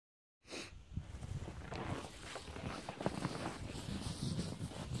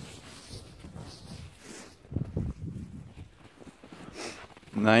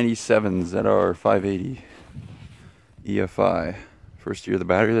97 ZR 580 EFI. First year of the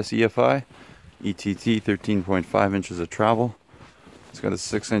battery, this EFI. ETT, 13.5 inches of travel. It's got a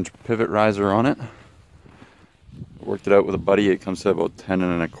 6-inch pivot riser on it. Worked it out with a buddy. It comes to about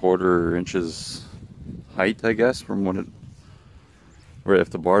 10.25 inches height, I guess, from what it, where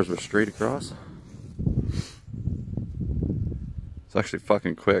if the bars were straight across. It's actually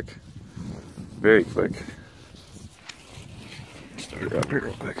fucking quick. Very quick. Start it up here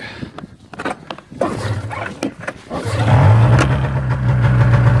real quick.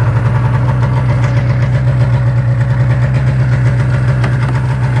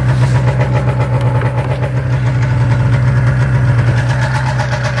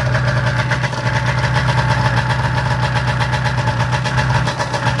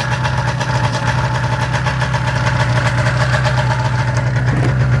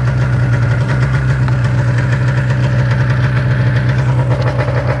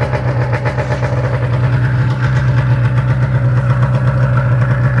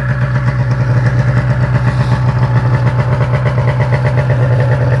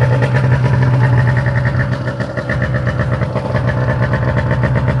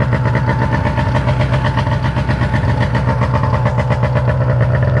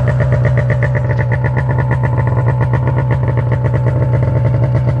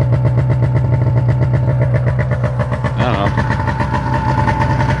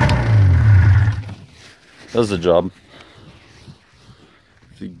 Does the job.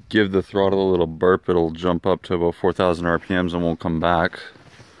 If you give the throttle a little burp, it'll jump up to about 4,000 RPMs and won't come back.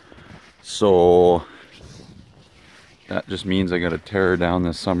 So that just means I gotta tear her down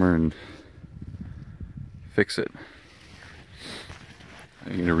this summer and fix it.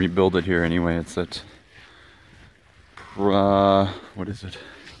 I'm gonna rebuild it here anyway. It's at what is it?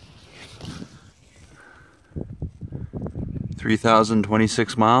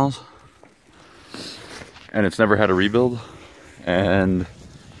 3,026 miles. And it's never had a rebuild. And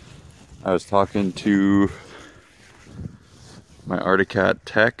I was talking to my Articat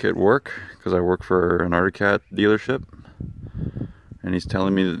tech at work, because I work for an Articat dealership, and he's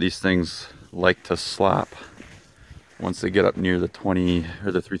telling me that these things like to slap once they get up near the 20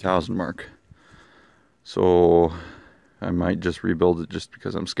 or the 3,000 mark. So I might just rebuild it just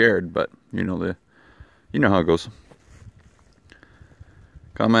because I'm scared, but you know how it goes.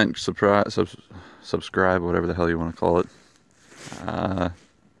 Comment, subscribe, whatever the hell you want to call it.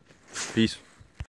 Peace.